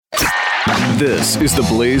This is the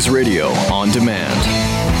Blaze Radio on demand.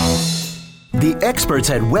 The experts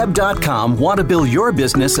at Web.com want to build your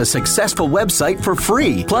business a successful website for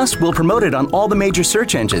free. Plus, we'll promote it on all the major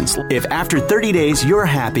search engines. If after 30 days you're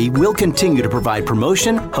happy, we'll continue to provide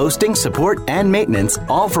promotion, hosting, support, and maintenance,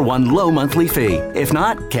 all for one low monthly fee. If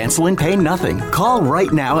not, cancel and pay nothing. Call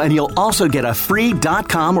right now and you'll also get a free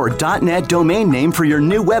 .com or .net domain name for your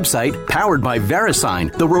new website, powered by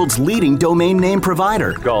VeriSign, the world's leading domain name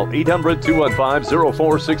provider. Call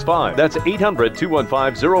 800-215-0465. That's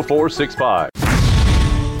 800-215-0465.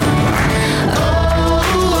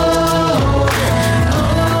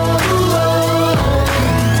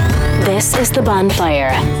 This is the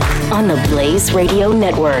Bonfire on the Blaze Radio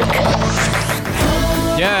Network.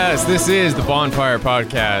 Yes, this is the Bonfire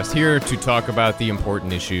Podcast, here to talk about the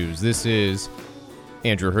important issues. This is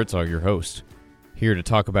Andrew Herzog, your host, here to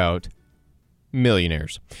talk about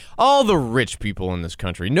millionaires. All the rich people in this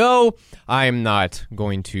country. No, I am not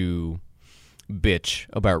going to bitch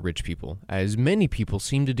about rich people, as many people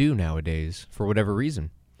seem to do nowadays, for whatever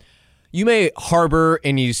reason. You may harbor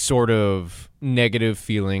any sort of negative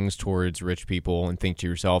feelings towards rich people and think to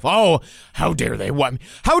yourself, oh, how dare they? What?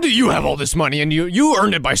 How do you have all this money and you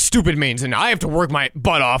earned it by stupid means and I have to work my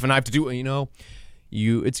butt off and I have to do,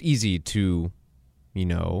 it's easy to,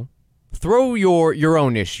 throw your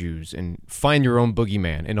own issues and find your own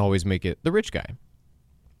boogeyman and always make it the rich guy.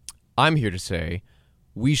 I'm here to say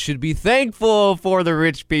we should be thankful for the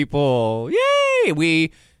rich people. Yay!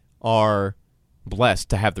 We are blessed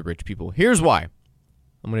to have the rich people. Here's why.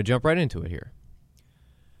 I'm going to jump right into it here.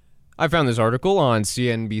 I found this article on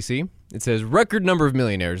CNBC. It says, record number of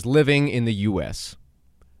millionaires living in the U.S.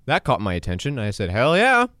 That caught my attention. I said, hell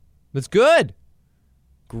yeah, that's good.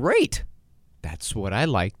 Great. That's what I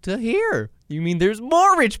like to hear. You mean there's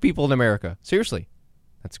more rich people in America? Seriously.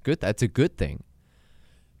 That's good. That's a good thing.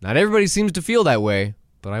 Not everybody seems to feel that way,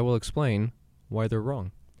 but I will explain why they're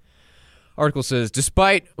wrong. Article says,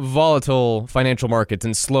 despite volatile financial markets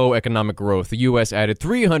and slow economic growth, the U.S. added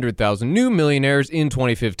 300,000 new millionaires in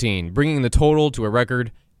 2015, bringing the total to a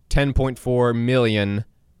record 10.4 million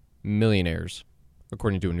millionaires,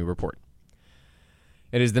 according to a new report.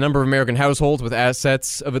 It is the number of American households with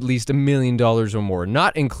assets of at least $1 million or more,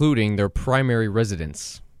 not including their primary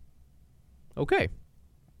residence. Okay.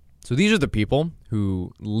 So these are the people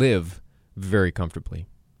who live very comfortably.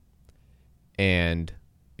 And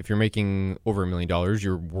if you're making over $1 million,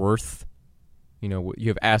 you're worth, you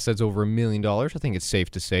have assets over $1 million. I think it's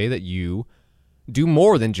safe to say that you do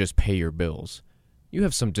more than just pay your bills. You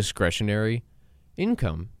have some discretionary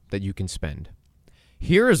income that you can spend.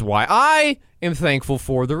 Here is why I am thankful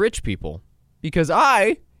for the rich people, because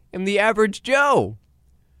I am the average Joe.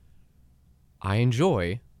 I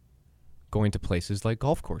enjoy going to places like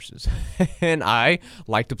golf courses, and I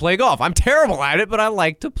like to play golf. I'm terrible at it, but I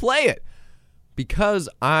like to play it. Because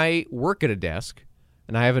I work at a desk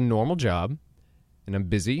and I have a normal job and I'm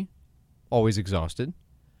busy, always exhausted,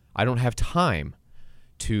 I don't have time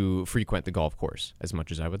to frequent the golf course as much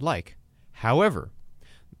as I would like. However,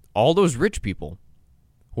 all those rich people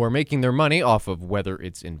who are making their money off of whether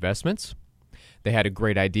it's investments, they had a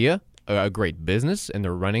great idea, a great business, and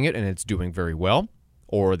they're running it and it's doing very well,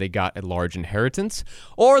 or they got a large inheritance,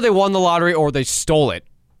 or they won the lottery, or they stole it.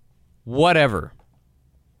 Whatever.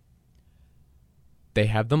 They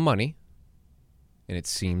have the money, and it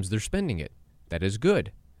seems they're spending it. That is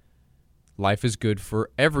good. Life is good for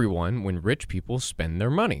everyone when rich people spend their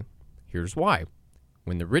money. Here's why.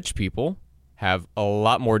 When the rich people have a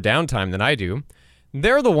lot more downtime than I do,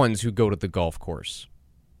 they're the ones who go to the golf course.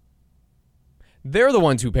 They're the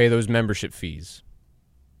ones who pay those membership fees.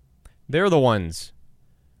 They're the ones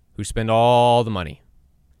who spend all the money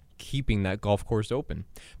keeping that golf course open.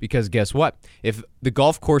 Because guess what? If the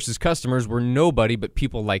golf course's customers were nobody but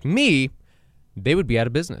people like me, they would be out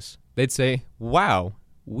of business. They'd say, wow,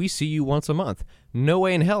 we see you once a month. No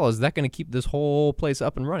way in hell is that going to keep this whole place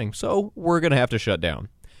up and running. So we're going to have to shut down.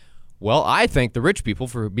 Well, I thank the rich people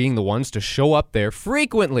for being the ones to show up there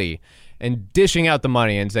frequently and dishing out the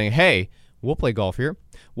money and saying, hey, we'll play golf here.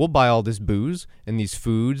 We'll buy all this booze and these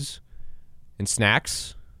foods and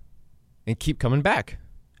snacks and keep coming back.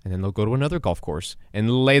 And then they'll go to another golf course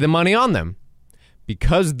and lay the money on them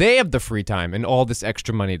because they have the free time and all this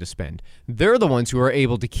extra money to spend. They're the ones who are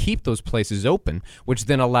able to keep those places open, which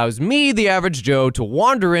then allows me, the average Joe, to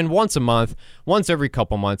wander in once a month, once every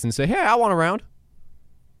couple months and say, hey, I want a round.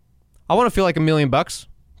 I want to feel like $1 million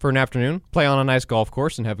for an afternoon, play on a nice golf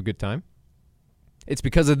course and have a good time. It's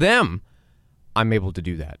because of them I'm able to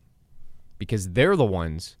do that, because they're the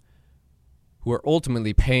ones who are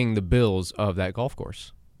ultimately paying the bills of that golf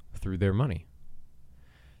course through their money.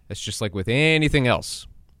 It's just like with anything else,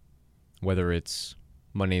 whether it's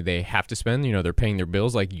money they have to spend, they're paying their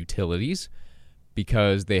bills like utilities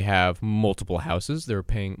because they have multiple houses. They're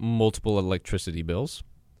paying multiple electricity bills.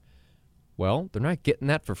 Well, they're not getting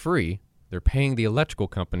that for free. They're paying the electrical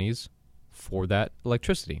companies for that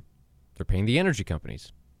electricity. They're paying the energy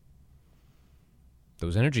companies.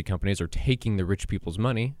 Those energy companies are taking the rich people's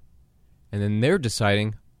money, and then they're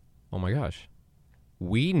deciding, oh my gosh,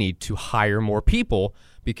 we need to hire more people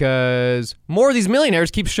because more of these millionaires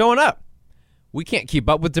keep showing up. We can't keep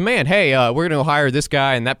up with demand. Hey, we're going to hire this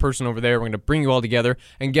guy and that person over there. We're going to bring you all together.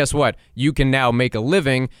 And guess what? You can now make a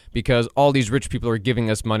living because all these rich people are giving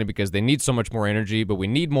us money because they need so much more energy, but we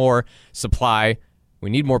need more supply. We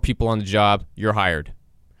need more people on the job. You're hired.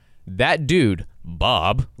 That dude,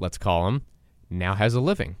 Bob, let's call him, now has a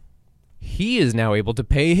living. He is now able to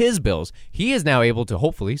pay his bills. He is now able to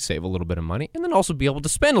hopefully save a little bit of money and then also be able to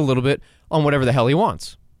spend a little bit on whatever the hell he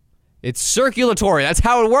wants. It's circulatory. That's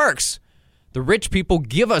how it works. The rich people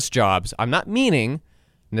give us jobs. I'm not meaning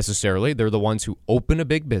necessarily they're the ones who open a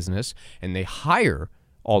big business and they hire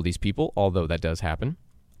all these people, although that does happen.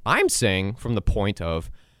 I'm saying from the point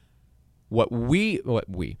of what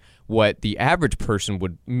the average person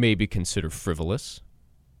would maybe consider frivolous.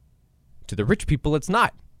 To the rich people, it's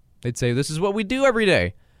not. They'd say, this is what we do every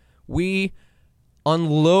day. We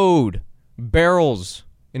unload barrels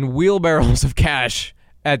and wheelbarrows of cash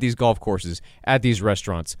at these golf courses, at these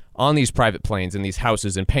restaurants, on these private planes, in these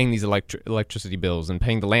houses, and paying these electricity bills, and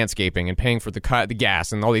paying the landscaping, and paying for the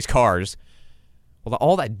gas, and all these cars. Well,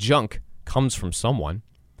 all that junk comes from someone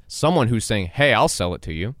who's saying, hey, I'll sell it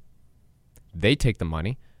to you. They take the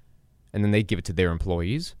money, and then they give it to their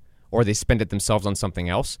employees, or they spend it themselves on something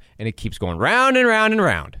else, and it keeps going round and round and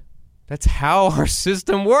round. That's how our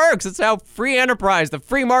system works. It's how free enterprise, the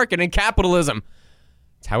free market, and capitalism,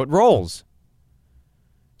 it's how it rolls.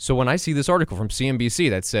 So when I see this article from CNBC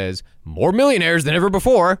that says, more millionaires than ever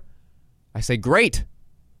before, I say, great.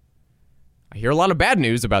 I hear a lot of bad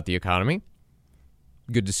news about the economy.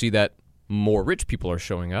 Good to see that more rich people are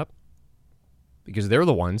showing up because they're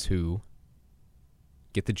the ones who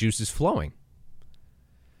get the juices flowing.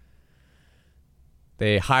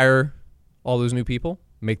 They hire all those new people,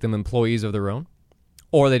 make them employees of their own,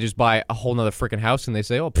 or they just buy a whole nother freaking house and they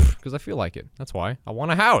say, oh, because I feel like it. That's why. I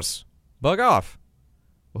want a house. Bug off.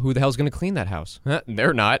 Well, who the hell's going to clean that house?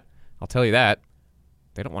 They're not. I'll tell you that.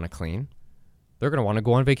 They don't want to clean. They're going to want to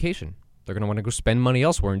go on vacation. They're going to want to go spend money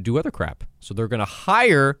elsewhere and do other crap. So they're going to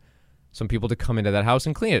hire some people to come into that house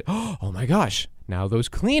and clean it. Oh my gosh. Now those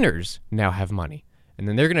cleaners now have money. And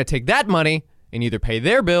then they're going to take that money and either pay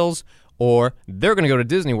their bills or they're going to go to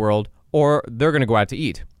Disney World or they're going to go out to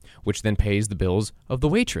eat, which then pays the bills of the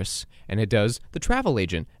waitress. And it does the travel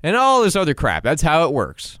agent and all this other crap. That's how it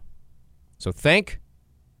works. So thank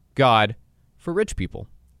God for rich people.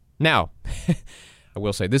 Now, I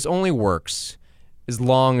will say this only works as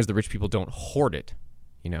long as the rich people don't hoard it.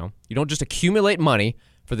 You don't just accumulate money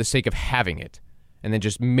for the sake of having it and then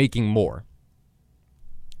just making more.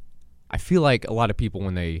 I feel like a lot of people,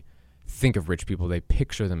 when they think of rich people, they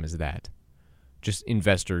picture them as that. Just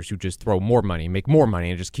investors who just throw more money, make more money,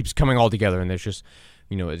 and it just keeps coming all together, and there's just,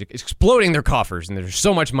 exploding their coffers, and there's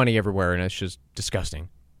so much money everywhere, and it's just disgusting.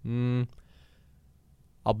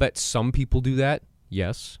 I'll bet some people do that,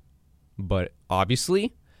 yes. But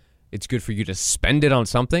obviously, it's good for you to spend it on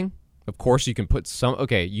something. Of course, you can put some.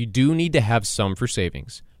 Okay, you do need to have some for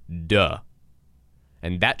savings. Duh.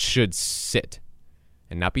 And that should sit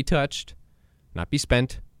and not be touched, not be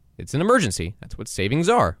spent. It's an emergency. That's what savings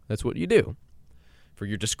are. That's what you do. For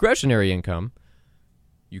your discretionary income,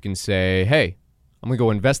 you can say, hey, I'm going to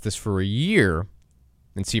go invest this for a year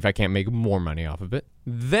and see if I can't make more money off of it.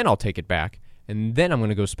 Then I'll take it back. And then I'm going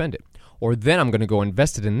to go spend it. Or then I'm going to go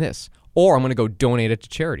invest it in this. Or I'm going to go donate it to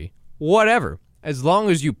charity. Whatever. As long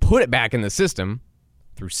as you put it back in the system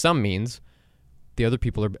through some means, the other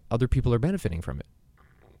people are benefiting from it.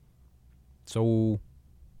 So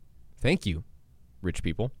thank you, rich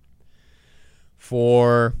people,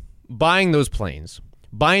 for buying those planes,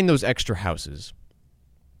 buying those extra houses,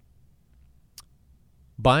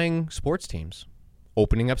 buying sports teams,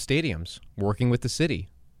 opening up stadiums, working with the city,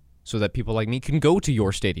 so that people like me can go to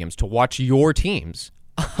your stadiums to watch your teams.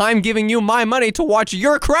 I'm giving you my money to watch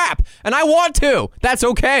your crap, and I want to. That's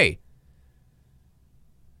okay.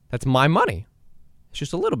 That's my money. It's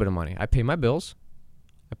just a little bit of money. I pay my bills.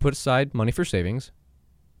 I put aside money for savings,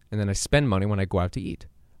 and then I spend money when I go out to eat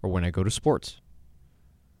or when I go to sports.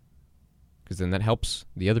 Because then that helps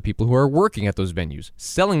the other people who are working at those venues,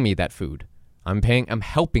 selling me that food. I'm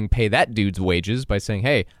helping pay that dude's wages by saying,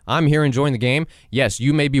 hey, I'm here enjoying the game. Yes,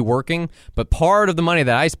 you may be working, but part of the money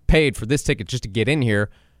that I paid for this ticket just to get in here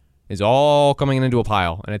is all coming into a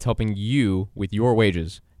pile, and it's helping you with your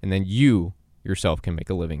wages, and then you yourself can make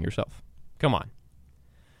a living yourself. Come on.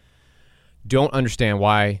 Don't understand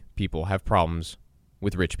why people have problems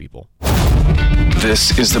with rich people.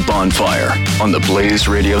 This is The Bonfire on the Blaze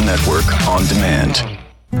Radio Network on demand.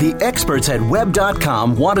 The experts at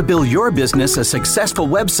Web.com want to build your business a successful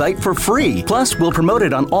website for free. Plus, we'll promote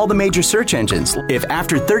it on all the major search engines. If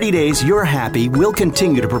after 30 days you're happy, we'll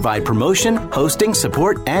continue to provide promotion, hosting,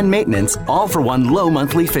 support, and maintenance, all for one low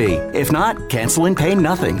monthly fee. If not, cancel and pay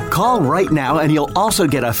nothing. Call right now and you'll also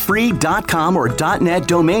get a free .com or .net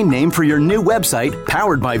domain name for your new website,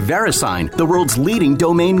 powered by VeriSign, the world's leading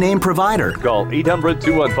domain name provider. Call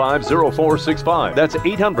 800-215-0465. That's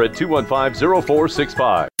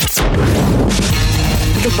 800-215-0465.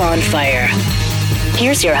 The Bonfire.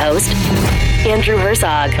 Here's your host, Andrew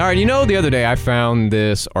Herzog. All right, the other day I found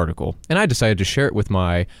this article, and I decided to share it with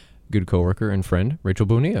my good coworker and friend, Rachel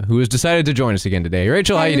Bonilla, who has decided to join us again today.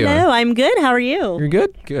 Rachel, how you doing? Hello, I'm good. How are you? You're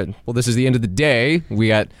good? Good. Well, this is the end of the day. We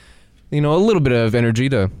got, a little bit of energy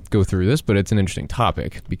to go through this, but it's an interesting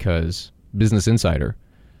topic because Business Insider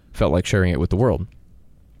felt like sharing it with the world.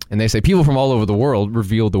 And they say people from all over the world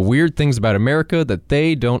reveal the weird things about America that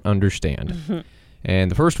they don't understand. Mm-hmm.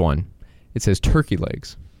 And the first one, it says turkey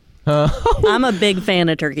legs. I'm a big fan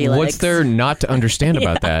of turkey legs. What's there not to understand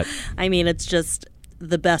about that? I mean, it's just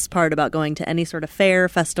the best part about going to any sort of fair,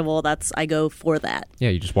 festival. I go for that. Yeah,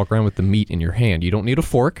 you just walk around with the meat in your hand. You don't need a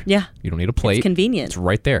fork. Yeah. You don't need a plate. It's convenient. It's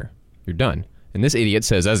right there. You're done. And this idiot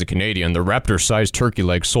says, as a Canadian, the raptor-sized turkey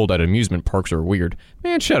legs sold at amusement parks are weird.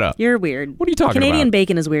 Man, shut up. You're weird. What are you talking about? Canadian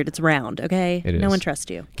bacon is weird. It's round, okay? It is. No one trusts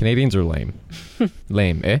you. Canadians are lame.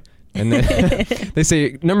 Lame, eh? And then they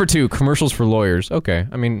say, number 2, commercials for lawyers. Okay,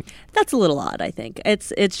 I mean... That's a little odd, I think.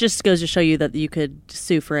 It's just goes to show you that you could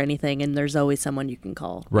sue for anything, and there's always someone you can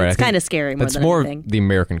call. Right. It's kind of scary more than anything. That's more the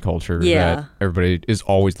American culture. Yeah. That everybody is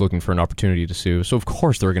always looking for an opportunity to sue. So, of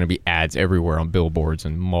course, there are going to be ads everywhere on billboards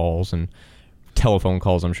and malls and telephone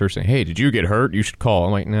calls, I'm sure, saying, hey, did you get hurt? You should call.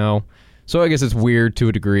 I'm like, no. So I guess it's weird to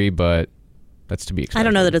a degree, but that's to be expected. I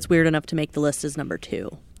don't know that it's weird enough to make the list as number 2.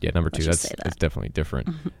 Yeah, number 2. That's definitely different.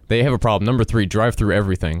 They have a problem. Number 3, drive through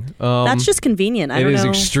everything. That's just convenient. I don't know. It is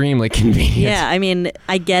extremely convenient. Yeah, I mean,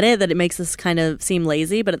 I get it that it makes us kind of seem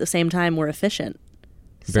lazy, but at the same time, we're efficient.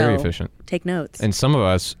 Very efficient. Take notes. And some of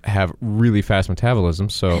us have really fast metabolism,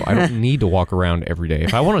 so I don't need to walk around every day.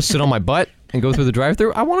 If I want to sit on my butt and go through the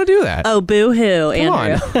drive-thru, I want to do that. Oh, boo-hoo,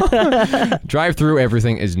 Andrew. Come on. Drive-through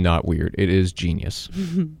everything is not weird. It is genius.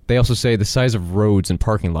 They also say the size of roads and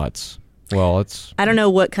parking lots. Well, it's... I don't know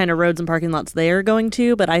what kind of roads and parking lots they are going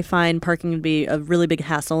to, but I find parking to be a really big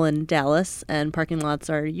hassle in Dallas, and parking lots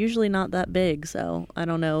are usually not that big, so I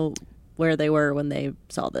don't know where they were when they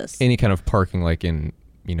saw this. Any kind of parking like in...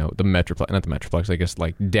 the Metroplex, not the Metroplex, I guess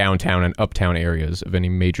like downtown and uptown areas of any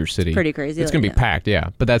major city. Pretty crazy. It's going to be packed,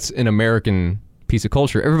 yeah. But that's an American piece of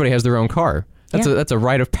culture. Everybody has their own car. That's a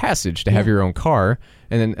rite of passage to have your own car.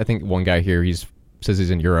 And then I think one guy here, says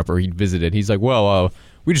he's in Europe or he visited. He's like, well,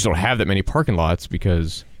 we just don't have that many parking lots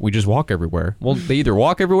because we just walk everywhere. Well, they either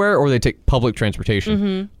walk everywhere or they take public transportation.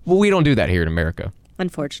 Mm-hmm. Well, we don't do that here in America.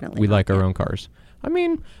 Unfortunately. We like our own cars. I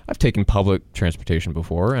mean, I've taken public transportation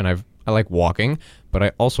before, and I like walking, but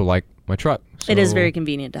I also like my truck. So. It is very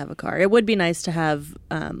convenient to have a car. It would be nice to have,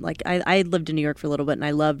 I lived in New York for a little bit, and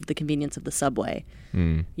I loved the convenience of the subway.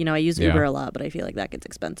 I use Uber a lot, but I feel like that gets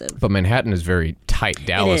expensive. But Manhattan is very tight.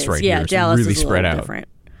 Dallas right here. Dallas really is spread a little out. Different.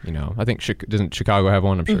 I think doesn't Chicago have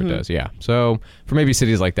one? I'm sure it does. Yeah. So for maybe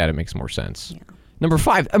cities like that, it makes more sense. Yeah. Number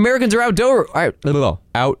 5, Americans are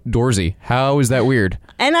outdoorsy. How is that weird?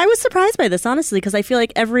 And I was surprised by this, honestly, because I feel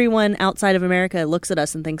like everyone outside of America looks at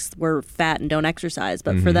us and thinks we're fat and don't exercise.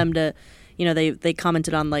 But for them to, they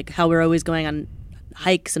commented on like how we're always going on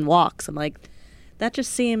hikes and walks. I'm like, that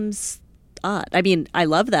just seems odd. I mean, I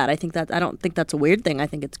love that. I don't think that's a weird thing. I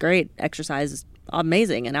think it's great. Exercise is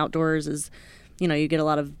amazing, and outdoors is, you get a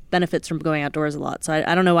lot of benefits from going outdoors a lot. So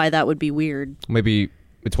I don't know why that would be weird. Maybe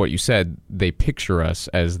it's what you said. They picture us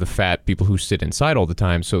as the fat people who sit inside all the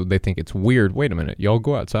time, so they think it's weird. Wait a minute, y'all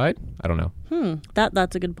go outside? I don't know.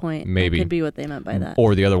 That's a good point. Maybe. That could be what they meant by that.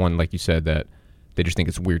 Or the other one, like you said, that they just think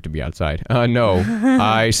it's weird to be outside. No,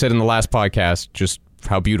 I said in the last podcast just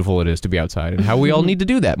how beautiful it is to be outside and how we all need to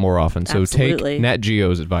do that more often. So Absolutely. Take Nat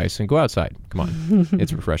Geo's advice and go outside. Come on.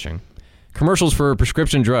 It's refreshing. Commercials for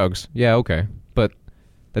prescription drugs. Yeah, okay. But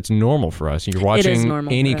that's normal for us. You're watching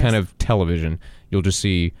any kind of television, you'll just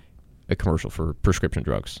see a commercial for prescription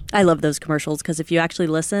drugs. I love those commercials because if you actually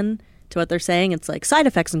listen, to what they're saying. It's like side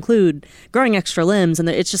effects include growing extra limbs, and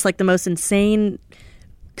it's just like the most insane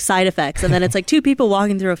side effects. And then it's like two people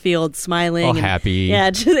walking through a field smiling, all happy. Yeah,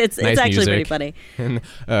 it's nice actually music. pretty funny.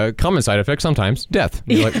 And common side effect sometimes death.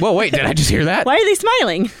 You're like, whoa, wait, did I just hear that? Why are they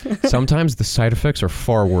smiling? Sometimes the side effects are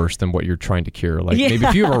far worse than what you're trying to cure. Like maybe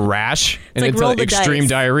if you have a rash and like it's roll the extreme dice.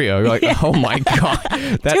 diarrhea, you're like, oh my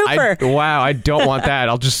god, wow, I don't want that.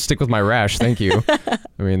 I'll just stick with my rash. Thank you. I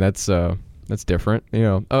mean, that's different.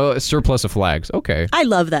 A surplus of flags. Okay, I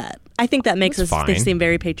love that. I think that makes That's us fine. seem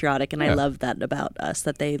very patriotic, and I love that about us,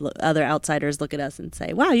 that other outsiders look at us and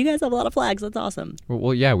say, wow, you guys have a lot of flags. That's awesome.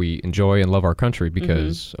 Well, yeah, we enjoy and love our country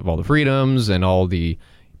because of all the freedoms and all the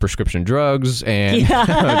prescription drugs and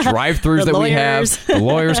drive-thrus that we have. The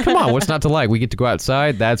lawyers. Come on, what's not to like? We get to go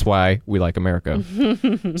outside. That's why we like America.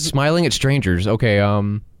 Smiling at strangers. Okay,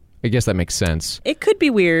 I guess that makes sense. It could be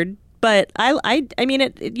weird, but I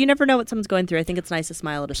mean, you never know what someone's going through. I think it's nice to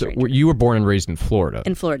smile at a stranger. So you were born and raised in Florida.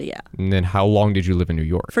 In Florida, yeah. And then how long did you live in New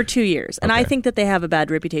York? For 2 years. And I think that they have a bad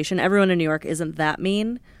reputation. Everyone in New York isn't that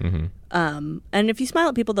mean. And if you smile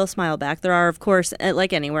at people, they'll smile back. There are, of course,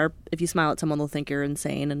 like anywhere, if you smile at someone, they'll think you're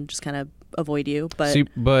insane and just kind of avoid you.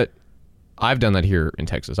 But I've done that here in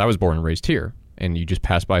Texas. I was born and raised here. And you just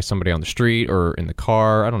pass by somebody on the street or in the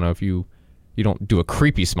car. I don't know if you don't do a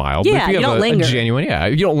creepy smile. Yeah, but if you have don't a linger. Genuine,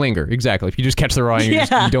 you don't linger. Exactly. If you just catch their eye and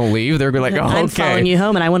you don't leave, they'll be like, oh, I'm okay. following you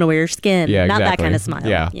home and I want to wear your skin. Yeah, Not exactly. that kind of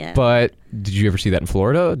smile. Yeah. But did you ever see that in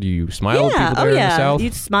Florida? Do you smile at people there in the South?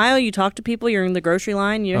 You smile, you talk to people, you're in the grocery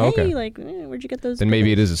line, where'd you get those? Then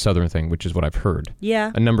maybe it is a Southern thing, which is what I've heard.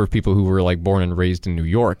 Yeah. A number of people who were like born and raised in New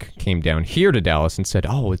York came down here to Dallas and said,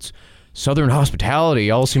 oh, it's Southern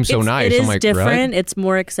hospitality. All seems so nice. It is I'm like, different. Right? It's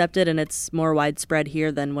more accepted and it's more widespread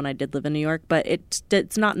here than when I did live in New York, but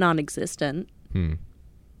it's not non-existent.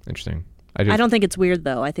 Interesting. I don't think it's weird,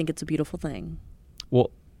 though. I think it's a beautiful thing.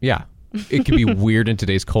 Well, yeah. It can be weird in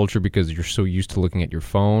today's culture because you're so used to looking at your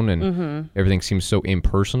phone and everything seems so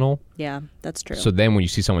impersonal. Yeah, that's true. So then when you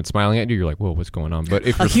see someone smiling at you, you're like, whoa, what's going on? But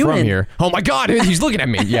if you're human. from here, oh my God, he's looking at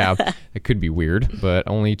me. Yeah, it could be weird, but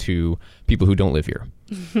only to people who don't live here.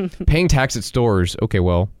 Paying tax at stores. Okay,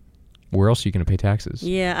 well, where else are you going to pay taxes?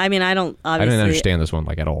 Yeah, I mean, I didn't understand this one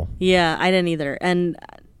at all. Yeah, I didn't either. And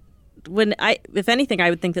if anything, I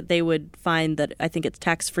would think that they would find that I think it's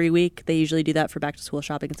tax-free week. They usually do that for back-to-school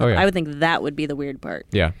shopping and stuff. Oh, yeah. I would think that would be the weird part.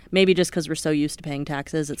 Yeah. Maybe just because we're so used to paying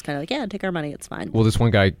taxes, it's kind of like, yeah, take our money, it's fine. Well, this one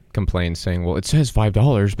guy complained saying, well, it says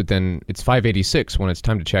 $5, but then it's $5.86 when it's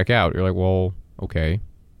time to check out. You're like, well, okay.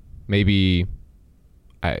 Maybe...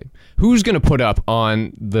 who's going to put up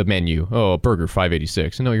on the menu, oh, a burger,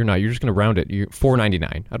 $5.86? No, you're not. You're just going to round it. You're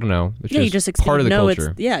 $4.99. I don't know. It's you just part of the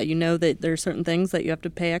culture. You know that there are certain things that you have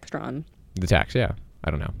to pay extra on. The tax, yeah.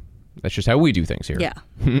 I don't know. That's just how we do things here. Yeah.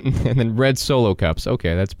 And then red Solo cups.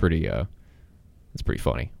 Okay, that's pretty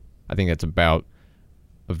funny. I think that's about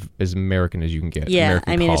as American as you can get. Yeah,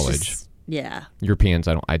 American I mean, college. it's just, yeah. Europeans,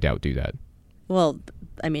 I doubt do that. Well,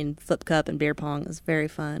 I mean, flip cup and beer pong is very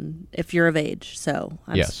fun if you're of age. So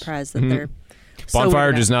I'm surprised that they're.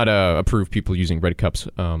 Bonfire does not approve people using red cups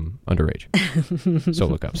underage.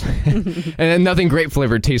 Solo cups. And then nothing grape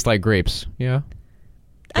flavored tastes like grapes. Yeah.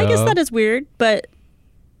 I guess that is weird, but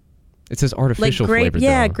it says artificial like grape. flavor.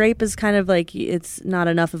 Yeah, though. grape is kind of like it's not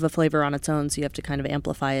enough of a flavor on its own, so you have to kind of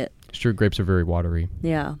amplify it. It's true. Grapes are very watery.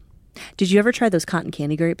 Yeah. Did you ever try those cotton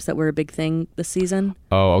candy grapes that were a big thing this season?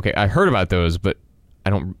 Oh, okay. I heard about those, but I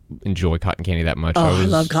don't enjoy cotton candy that much. Oh, I I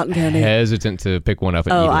love cotton candy. Hesitant to pick one up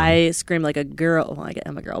and eat one. I screamed like a girl. Well,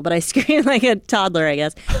 I'm a girl, but I screamed like a toddler, I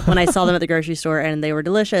guess, when I saw them at the grocery store, and they were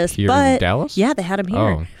delicious. Here in Dallas? Yeah, they had them here.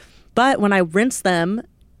 Oh. But when I rinsed them,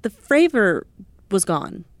 the flavor was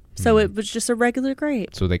gone. So it was just a regular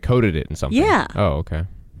grape. So they coated it in something? Yeah. Oh, okay.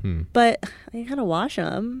 But you gotta wash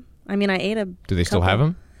them. I mean, I ate a Do they still have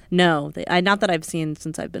them? No, not that I've seen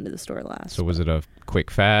since I've been to the store last. So was it a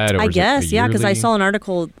quick fad? Or I was guess, it a yeah, because I yearly? saw an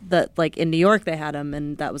article that, like, in New York they had them,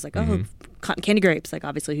 and that was like, oh, cotton candy grapes. Like,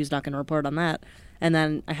 obviously, who's not going to report on that? And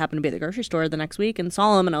then I happened to be at the grocery store the next week and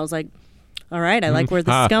saw them, and I was like, all right, I like where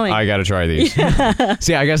this is going. I got to try these.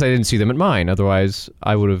 See, I guess I didn't see them at mine. Otherwise,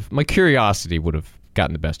 my curiosity would have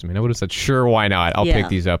gotten the best of me. And I would have said, sure, why not? I'll pick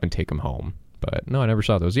these up and take them home. But no, I never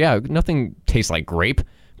saw those. Yeah, nothing tastes like grape.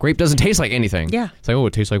 Grape doesn't taste like anything. Yeah. It's like, oh,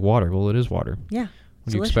 it tastes like water. Well, it is water. Yeah.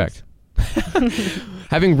 What do you expect?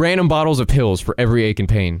 Having random bottles of pills for every ache and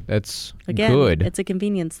pain. That's good. It's a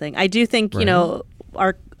convenience thing. I do think,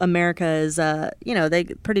 our America is, they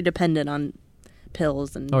pretty dependent on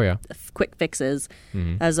pills and quick fixes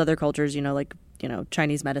as other cultures,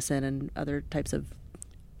 Chinese medicine and other types of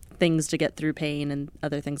things to get through pain and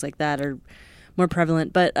other things like that are more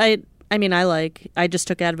prevalent. But I mean, I just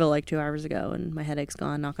took Advil like 2 hours ago, and my headache's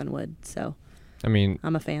gone, knock on wood, so I mean,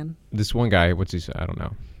 I'm a fan. This one guy, what's he say? I don't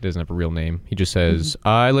know. He doesn't have a real name. He just says,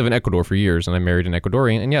 I live in Ecuador for years, and I married an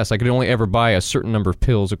Ecuadorian, and yes, I could only ever buy a certain number of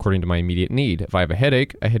pills according to my immediate need. If I have a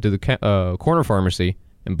headache, I head to the corner pharmacy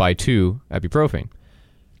and buy 2 ibuprofen.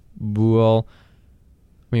 Well,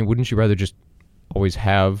 I mean, wouldn't you rather just always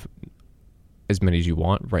have as many as you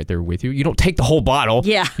want right there with you? You don't take the whole bottle.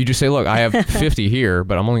 Yeah. You just say, look, I have 50 here,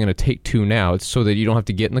 but I'm only going to take 2 now. It's so that you don't have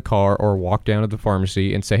to get in the car or walk down to the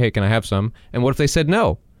pharmacy and say, hey, can I have some? And what if they said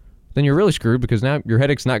no? Then you're really screwed because now your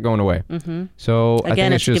headache's not going away. Mm-hmm. So again, I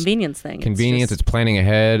think it's just a convenience thing. Convenience, it's planning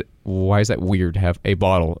ahead. Why is that weird to have a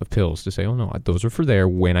bottle of pills to say, oh no, those are for there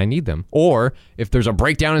when I need them? Or if there's a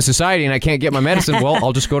breakdown in society and I can't get my medicine, well,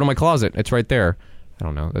 I'll just go to my closet. It's right there. I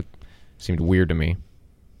don't know. That seemed weird to me.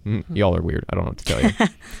 Y'all are weird. I don't know what to tell you.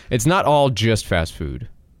 It's not all just fast food.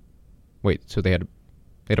 Wait, so they had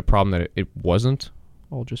a problem that it wasn't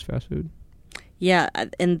all just fast food? Yeah,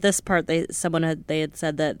 in this part, they had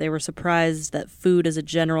said that they were surprised that food is a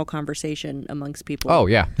general conversation amongst people. Oh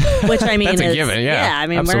yeah, which I mean, that's a given. Yeah, I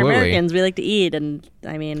mean, absolutely. We're Americans; we like to eat, and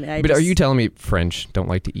I mean, are you telling me French don't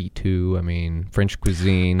like to eat too? I mean, French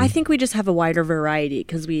cuisine. I think we just have a wider variety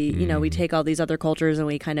because we take all these other cultures and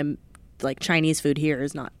we kind of like Chinese food here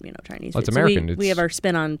is not Chinese. Well, it's food. American. So we have our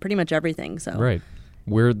spin on pretty much everything. So right,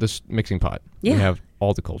 we're this mixing pot. Yeah. We have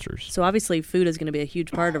all the cultures. So obviously, food is going to be a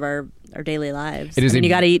huge part of our daily lives. It is. You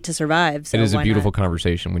got to eat to survive. So it is a beautiful not?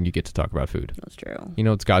 conversation when you get to talk about food. That's true.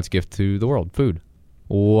 It's God's gift to the world, food.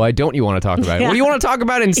 Why don't you want to talk about it? What do you want to talk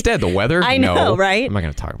about instead? The weather? I know, right? I'm not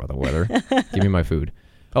going to talk about the weather. Give me my food.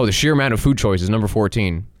 Oh, the sheer amount of food choices, number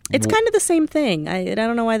 14. It's kind of the same thing. I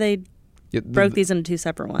don't know why they broke these into 2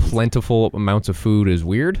 separate ones. Plentiful amounts of food is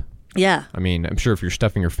weird. Yeah. I mean, I'm sure if you're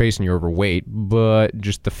stuffing your face and you're overweight, but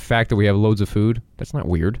just the fact that we have loads of food, that's not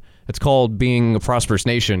weird. It's called being a prosperous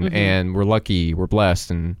nation, and we're lucky, we're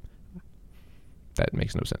blessed, and that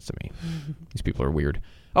makes no sense to me. These people are weird.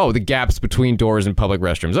 Oh, the gaps between doors in public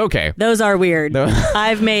restrooms. Okay. Those are weird.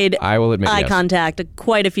 I've made I will admit, eye contact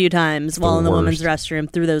quite a few times while in the worst. women's restroom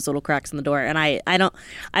through those little cracks in the door. And I don't,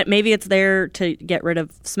 maybe it's there to get rid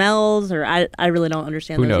of smells, or I really don't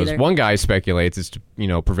understand Who those knows? either. One guy speculates it's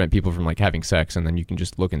to, prevent people from, like, having sex, and then you can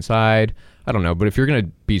just look inside. I don't know. But if you're going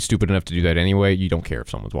to be stupid enough to do that anyway, you don't care if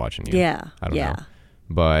someone's watching you. Yeah. I don't know.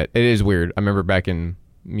 But it is weird. I remember back in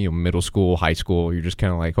middle school, high school, you're just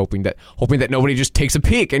kind of like hoping that nobody just takes a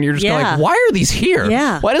peek, and you're just kind of like, why are these here?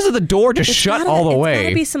 Yeah. Why doesn't the door just shut all the way? It's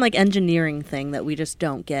gotta be some like engineering thing that we just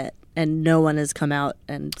don't get, and no one has come out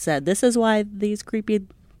and said this is why these creepy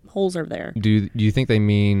holes are there. Do you think they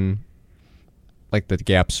mean like the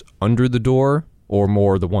gaps under the door, or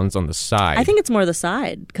more the ones on the side? I think it's more the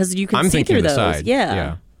side because you can see through the those. Side.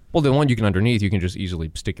 Yeah. Well, the one you can underneath, you can just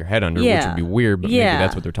easily stick your head under, which would be weird, but maybe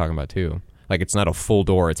that's what they're talking about too. Like, it's not a full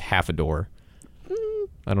door, it's half a door.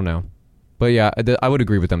 I don't know. But yeah, I would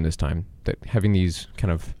agree with them this time, that having these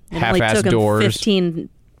kind of half-assed doors. 15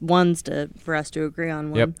 ones for us to agree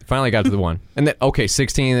on one. Yep, finally got to the one. And then,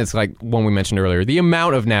 16, it's like one we mentioned earlier. The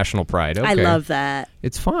amount of national pride. Okay. I love that.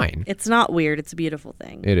 It's fine. It's not weird, it's a beautiful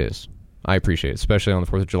thing. It is. I appreciate it, especially on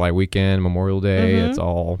the 4th of July weekend, Memorial Day, it's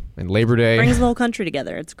all, and Labor Day. Brings the whole country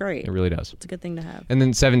together. It's great. It really does. It's a good thing to have. And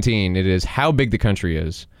then 17, it is how big the country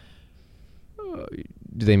is.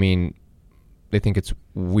 Do they mean they think it's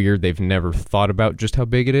weird they've never thought about just how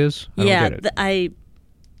big it is? I don't get it.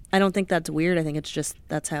 I don't think that's weird. I think it's just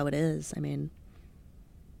that's how it is. I mean,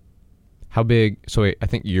 how big? So I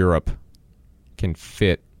think Europe can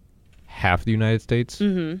fit half the United States,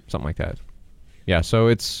 something like that. Yeah, so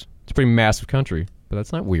it's a pretty massive country, but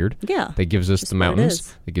that's not weird. Yeah, that gives us the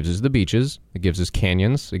mountains. It gives us the beaches. It gives us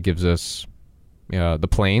canyons. It gives us the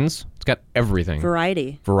plains. It's got everything.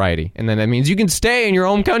 Variety. And then that means you can stay in your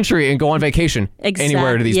own country and go on vacation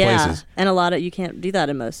anywhere to these places. And you can't do that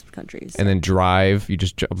in most countries. And then drive. You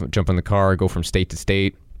just jump in the car, go from state to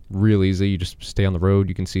state. Real easy. You just stay on the road.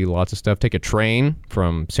 You can see lots of stuff. Take a train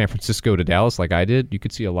from San Francisco to Dallas like I did. You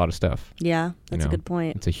could see a lot of stuff. Yeah, that's a good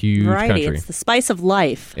point. It's a huge Variety. country. It's the spice of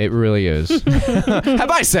life. It really is.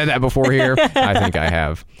 Have I said that before here? I think I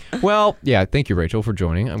have. Well, yeah, thank you, Rachel, for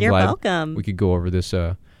joining. You're welcome. We could go over this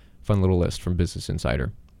fun little list from Business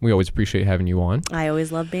Insider. We always appreciate having you on. I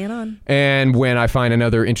always love being on. And when I find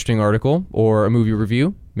another interesting article or a movie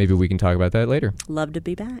review, maybe we can talk about that later. Love to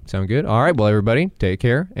be back. Sound good? All right. Well, everybody, take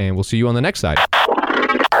care, and we'll see you on the next side.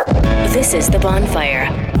 This is The Bonfire,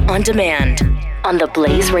 on demand, on the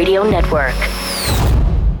Blaze Radio Network.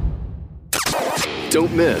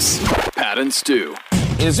 Don't miss Pat and Stu.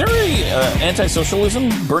 Is there a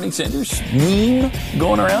anti-socialism Bernie Sanders meme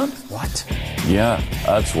going around? What? Yeah,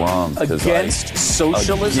 that's wrong. Against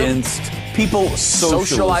socialism? Against people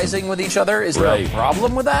socializing with each other? Is there a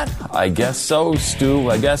problem with that? I guess so,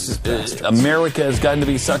 Stu. I guess America has gotten to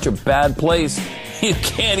be such a bad place, you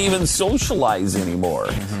can't even socialize anymore.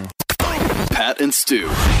 Pat and Stu,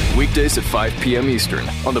 weekdays at 5 p.m. Eastern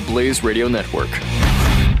on the Blaze Radio Network.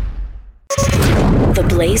 The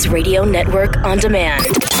Blaze Radio Network on demand.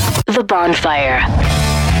 The Bonfire.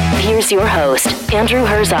 Here's your host, Andrew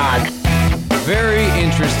Herzog. Very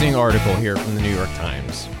interesting article here from the New York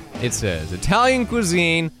Times. It says, Italian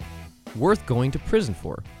cuisine worth going to prison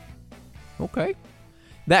for. Okay.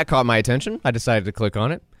 That caught my attention. I decided to click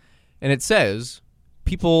on it. And it says,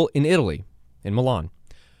 people in Italy, in Milan,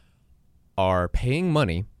 are paying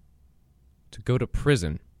money to go to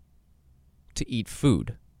prison to eat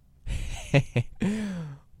food.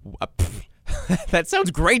 That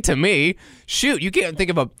sounds great to me. Shoot, you can't think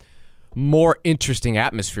of a more interesting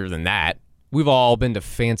atmosphere than that. We've all been to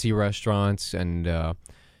fancy restaurants and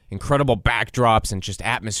incredible backdrops and just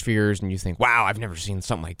atmospheres, and you think, wow, I've never seen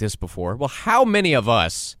something like this before. Well, how many of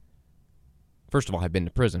us, first of all, have been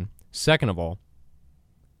to prison? Second of all,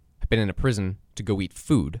 have been in a prison to go eat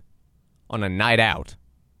food on a night out?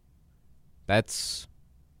 It's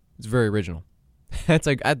very original. That's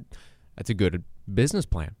a good business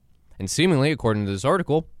plan. And seemingly, according to this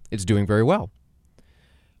article, it's doing very well.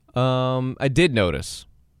 I did notice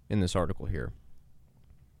in this article here.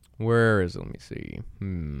 Where is it? Let me see.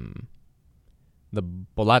 The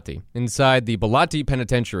Bollati. Inside the Bollati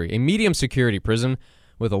Penitentiary, a medium security prison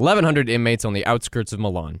with 1,100 inmates on the outskirts of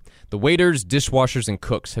Milan. The waiters, dishwashers, and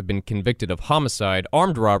cooks have been convicted of homicide,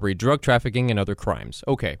 armed robbery, drug trafficking, and other crimes.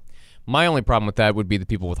 Okay. My only problem with that would be the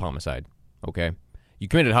people with homicide. Okay. You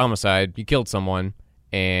committed homicide, you killed someone,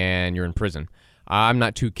 and you're in prison. I'm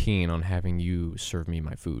not too keen on having you serve me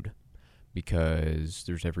my food because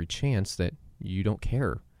there's every chance that you don't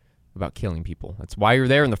care about killing people. That's why you're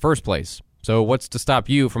there in the first place. So what's to stop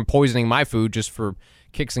you from poisoning my food just for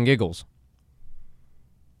kicks and giggles?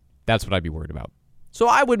 That's what I'd be worried about. So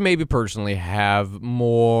I would maybe personally have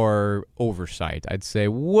more oversight. I'd say,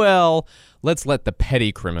 well, let's let the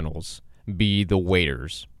petty criminals be the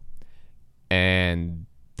waiters. And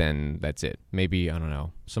then that's it. Maybe, I don't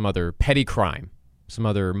know, some other petty crime, some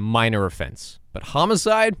other minor offense. But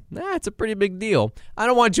homicide? It's a pretty big deal. I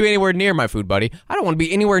don't want you anywhere near my food, buddy. I don't want to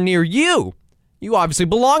be anywhere near you. You obviously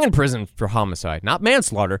belong in prison for homicide, not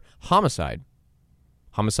manslaughter, homicide.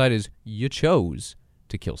 Homicide is you chose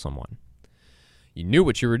to kill someone. You knew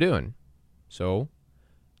what you were doing. So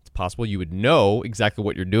it's possible you would know exactly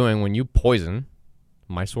what you're doing when you poison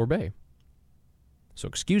my sorbet. So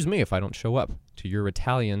excuse me if I don't show up to your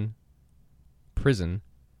Italian prison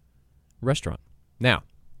restaurant. Now,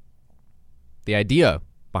 the idea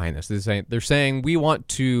behind this is they're saying we want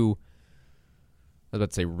to,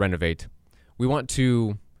 let's say, renovate. We want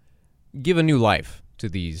to give a new life to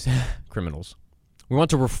these criminals. We want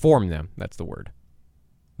to reform them. That's the word.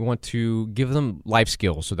 We want to give them life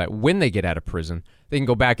skills so that when they get out of prison, they can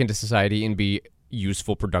go back into society and be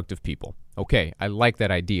useful, productive people. Okay, I like that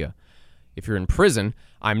idea. If you're in prison,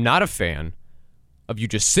 I'm not a fan of you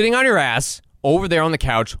just sitting on your ass over there on the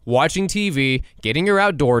couch, watching TV, getting your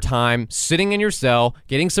outdoor time, sitting in your cell,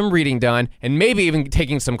 getting some reading done, and maybe even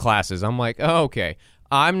taking some classes. I'm like, oh, okay,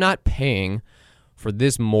 I'm not paying for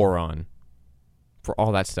this moron for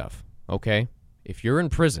all that stuff, okay? If you're in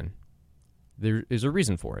prison, there is a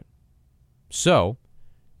reason for it. So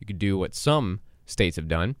you could do what some states have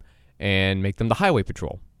done and make them the highway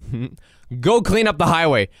patrol. Go clean up the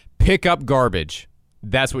highway. Pick up garbage.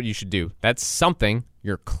 That's what you should do. That's something.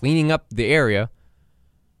 You're cleaning up the area.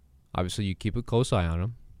 Obviously, you keep a close eye on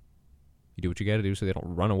them. You do what you got to do so they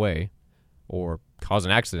don't run away or cause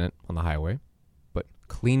an accident on the highway. But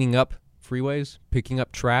cleaning up freeways, picking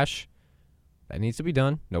up trash, that needs to be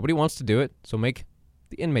done. Nobody wants to do it, so make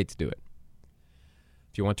the inmates do it.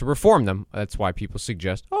 If you want to reform them, that's why people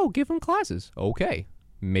suggest, give them classes. Okay.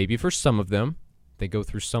 Maybe for some of them, they go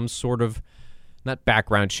through some sort of, not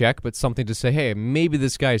background check, but something to say, hey, maybe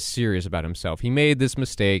this guy's serious about himself. He made this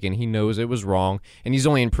mistake, and he knows it was wrong, and he's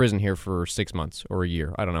only in prison here for 6 months or a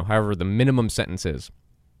year. I don't know, however the minimum sentence is.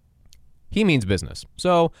 He means business.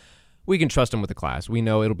 So we can trust him with the class. We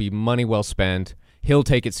know it'll be money well spent. He'll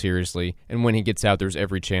take it seriously, and when he gets out, there's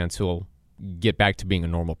every chance he'll get back to being a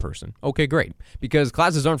normal person. Okay, great. Because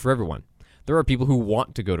classes aren't for everyone. There are people who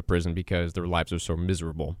want to go to prison because their lives are so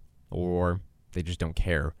miserable, or they just don't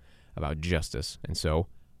care about justice. And so,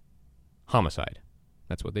 homicide.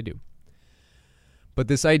 That's what they do. But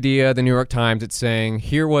this idea, the New York Times, it's saying,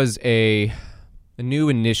 here was an a new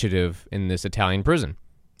initiative in this Italian prison.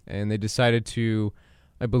 And they decided to,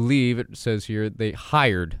 I believe it says here, they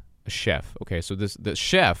hired a chef. Okay, so the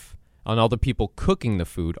chef and all the people cooking the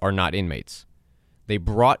food are not inmates. They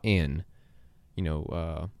brought in,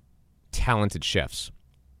 talented chefs,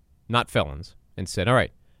 not felons, and said, all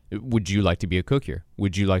right, would you like to be a cook here?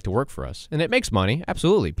 Would you like to work for us? And it makes money,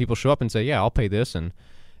 absolutely. People show up and say, yeah, I'll pay this, and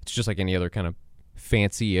it's just like any other kind of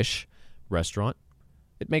fancy-ish restaurant.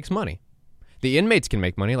 It makes money. The inmates can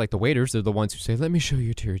make money, like the waiters. They're the ones who say, let me show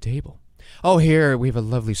you to your table. Oh, here, we have a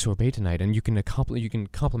lovely sorbet tonight, and you can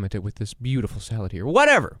compliment it with this beautiful salad here.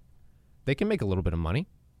 Whatever. They can make a little bit of money.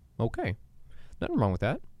 Okay. Nothing wrong with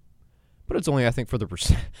that. But it's only, I think, for the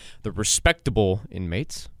respectable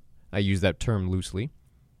inmates. I use that term loosely.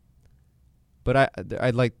 But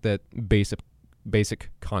I like that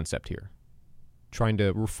basic concept here. Trying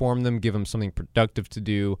to reform them, give them something productive to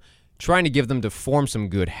do, trying to give them to form some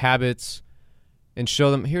good habits, and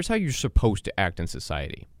show them, here's how you're supposed to act in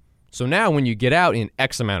society. So now when you get out in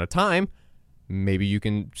X amount of time, maybe you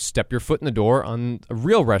can step your foot in the door on a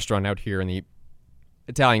real restaurant out here in the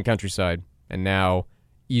Italian countryside, and now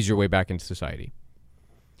ease your way back into society.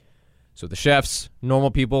 So the chefs,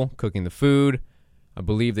 normal people cooking the food. I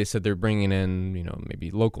believe they said they're bringing in,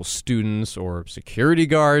 maybe local students or security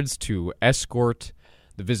guards to escort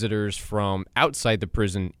the visitors from outside the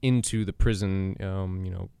prison into the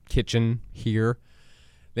prison, kitchen here.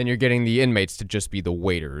 Then you're getting the inmates to just be the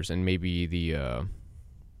waiters and maybe the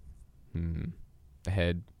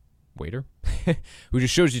head waiter who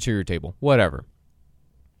just shows you to your table. Whatever.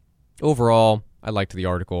 Overall, I liked the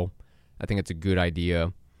article. I think it's a good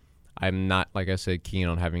idea. I'm not, like I said, keen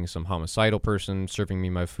on having some homicidal person serving me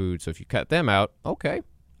my food. So if you cut them out, okay.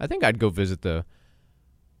 I think I'd go visit the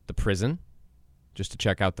prison just to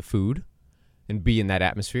check out the food and be in that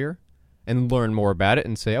atmosphere and learn more about it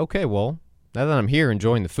and say, okay, well, now that I'm here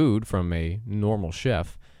enjoying the food from a normal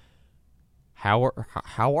chef, how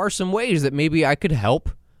are some ways that maybe I could help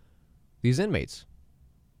these inmates?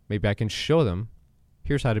 Maybe I can show them,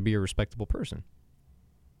 here's how to be a respectable person.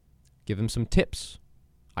 Give them some tips.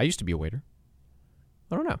 I used to be a waiter.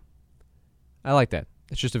 I don't know. I like that.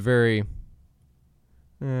 It's just a very,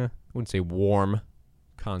 I wouldn't say warm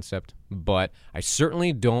concept, but I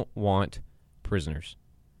certainly don't want prisoners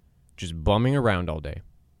just bumming around all day.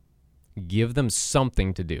 Give them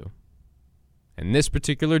something to do. And this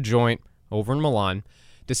particular joint over in Milan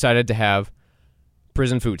decided to have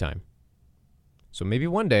prison food time. So maybe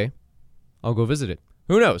one day I'll go visit it.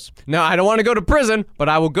 Who knows? Now, I don't want to go to prison, but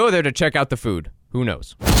I will go there to check out the food. Who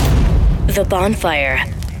knows? The Bonfire,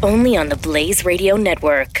 only on the Blaze Radio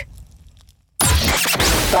Network.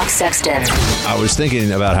 Buck Sexton. I was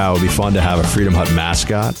thinking about how it would be fun to have a Freedom Hut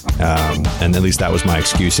mascot, and at least that was my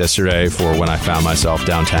excuse yesterday for when I found myself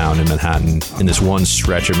downtown in Manhattan, in this one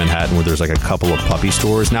stretch of Manhattan where there's like a couple of puppy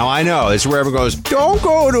stores. Now, I know, it's where everyone goes, don't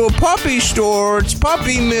go to a puppy store, it's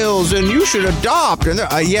puppy mills, and you should adopt. And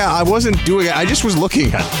I wasn't doing it, I just was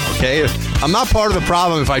looking at it, okay? I'm not part of the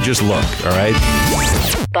problem if I just look, all right?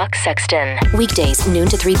 Buck Sexton. Weekdays, noon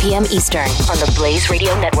to 3 p.m. Eastern on the Blaze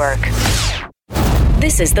Radio Network.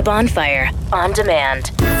 This is The Bonfire, on demand,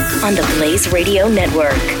 on the Blaze Radio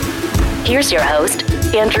Network. Here's your host,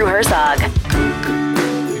 Andrew Herzog.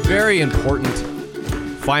 A very important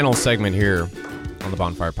final segment here on the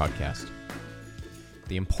Bonfire podcast.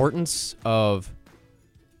 The importance of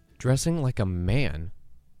dressing like a man.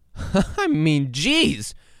 I mean,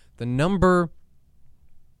 geez, the number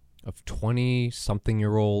of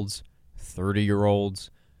 20-something-year-olds, 30-year-olds,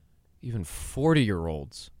 even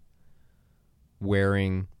 40-year-olds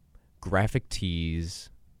wearing graphic tees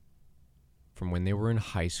from when they were in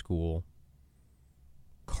high school,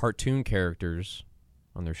 cartoon characters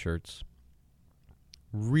on their shirts,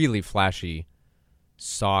 really flashy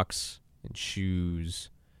socks and shoes,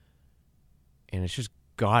 and it's just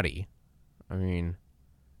gaudy. I mean,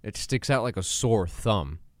 it sticks out like a sore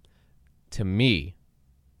thumb. To me,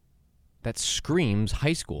 that screams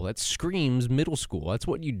high school. That screams middle school. That's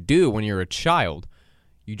what you do when you're a child.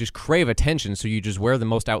 You just crave attention, so you just wear the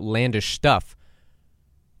most outlandish stuff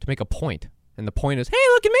to make a point. And the point is, hey,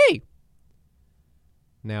 look at me!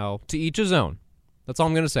 Now, to each his own. That's all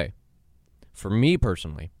I'm going to say. For me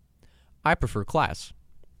personally, I prefer class.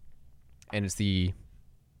 And it's the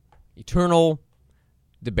eternal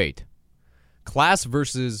debate. Class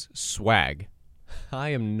versus swag. I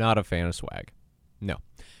am not a fan of swag. No.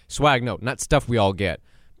 Swag, no. Not stuff we all get.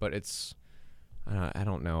 But it's... I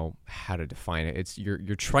don't know how to define it. It's you're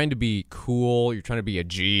trying to be cool, you're trying to be a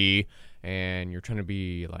G, and you're trying to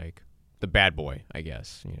be like the bad boy, I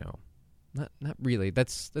guess, you know. Not really.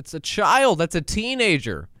 That's a child, that's a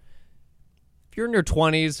teenager. If you're in your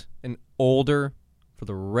 20s and older, for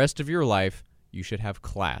the rest of your life, you should have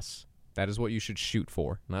class. That is what you should shoot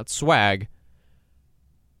for. Not swag,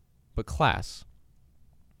 but class.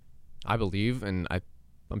 I believe, and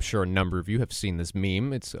I'm sure a number of you have seen this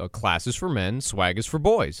meme, it's class is for men, swag is for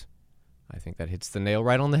boys. I think that hits the nail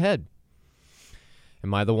right on the head.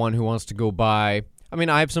 Am I the one who wants to go buy... I mean,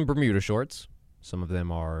 I have some Bermuda shorts. Some of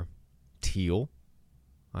them are teal.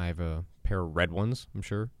 I have a pair of red ones, I'm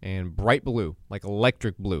sure, and bright blue, like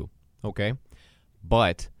electric blue, okay?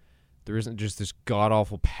 But there isn't just this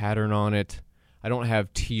god-awful pattern on it. I don't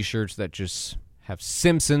have T-shirts that just have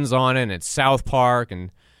Simpsons on it and South Park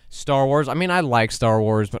and Star Wars. I mean, I like Star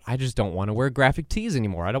Wars, but I just don't want to wear graphic tees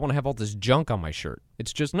anymore. I don't want to have all this junk on my shirt.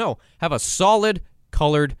 It's just, no, have a solid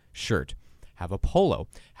colored shirt. Have a polo.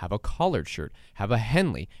 Have a collared shirt. Have a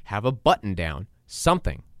Henley. Have a button-down.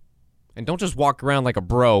 Something. And don't just walk around like a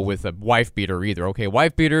bro with a wife beater either, okay?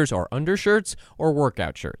 Wife beaters are undershirts or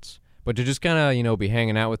workout shirts. But to just kind of, be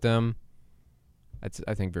hanging out with them, that's,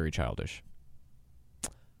 I think, very childish.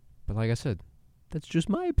 But like I said, that's just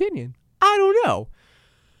my opinion. I don't know.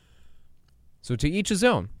 So to each his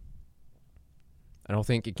own. I don't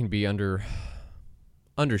think it can be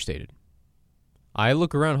understated. I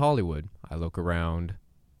look around Hollywood. I look around,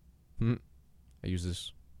 I use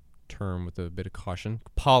this term with a bit of caution,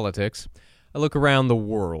 politics. I look around the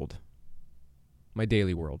world, my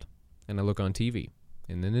daily world, and I look on TV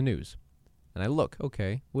and in the news. And I look,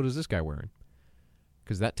 okay, what is this guy wearing?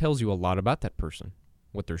 Because that tells you a lot about that person.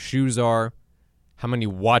 What their shoes are, how many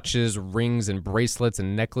watches, rings, and bracelets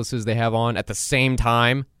and necklaces they have on at the same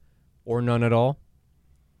time, or none at all.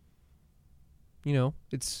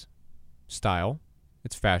 It's style.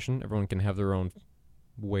 It's fashion. Everyone can have their own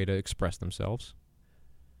way to express themselves.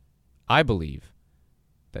 I believe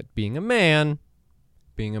that being a man,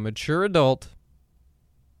 being a mature adult,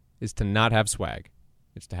 is to not have swag.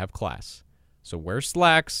 It's to have class. So wear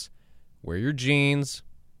slacks, wear your jeans,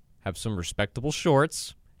 have some respectable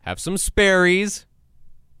shorts, have some Sperry's,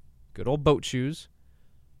 good old boat shoes,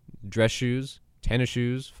 dress shoes, tennis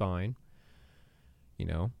shoes, fine.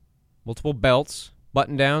 Multiple belts,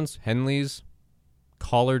 button-downs, Henleys,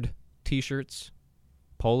 collared T-shirts,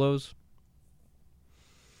 polos,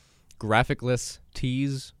 graphicless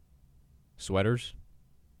tees, sweaters,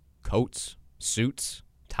 coats, suits,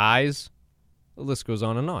 ties. The list goes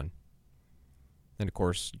on and on. And, of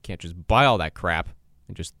course, you can't just buy all that crap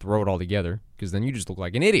and just throw it all together, because then you just look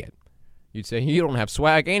like an idiot. You'd say you don't have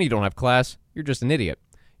swag and you don't have class. You're just an idiot.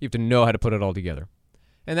 You have to know how to put it all together.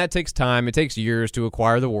 And that takes time. It takes years to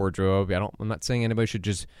acquire the wardrobe. I'm not saying anybody should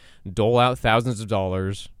just dole out thousands of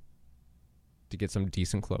dollars to get some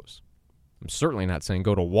decent clothes. I'm certainly not saying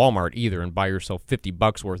go to Walmart either and buy yourself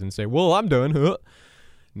 $50 worth and say, well, I'm done. Huh?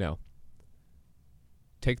 No.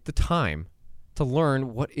 Take the time to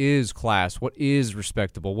learn what is class, what is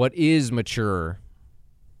respectable, what is mature,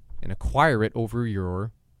 and acquire it over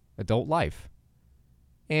your adult life.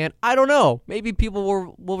 And I don't know, maybe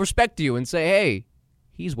people will respect you and say, hey,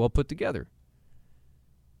 he's well put together.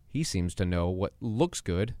 He seems to know what looks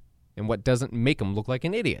good and what doesn't make him look like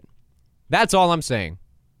an idiot. That's all I'm saying.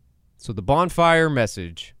 So the Bonfire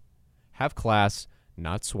message, have class,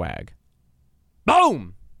 not swag.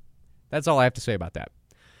 Boom! That's all I have to say about that.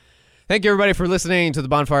 Thank you, everybody, for listening to the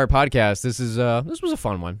Bonfire podcast. This was a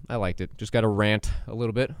fun one. I liked it. Just got to rant a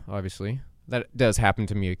little bit, obviously. That does happen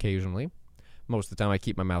to me occasionally. Most of the time I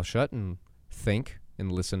keep my mouth shut and think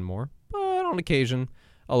and listen more. But on occasion,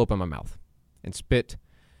 I'll open my mouth and spit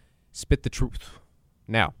the truth.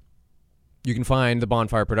 Now, you can find the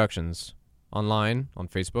Bonfire Productions online on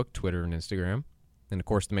Facebook, Twitter, and Instagram. And, of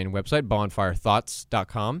course, the main website,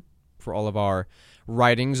 bonfirethoughts.com, for all of our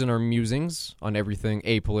writings and our musings on everything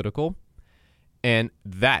apolitical. And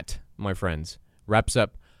that, my friends, wraps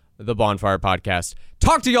up the Bonfire podcast.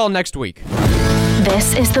 Talk to y'all next week.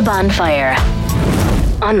 This is the Bonfire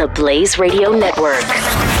on the Blaze Radio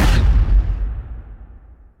Network.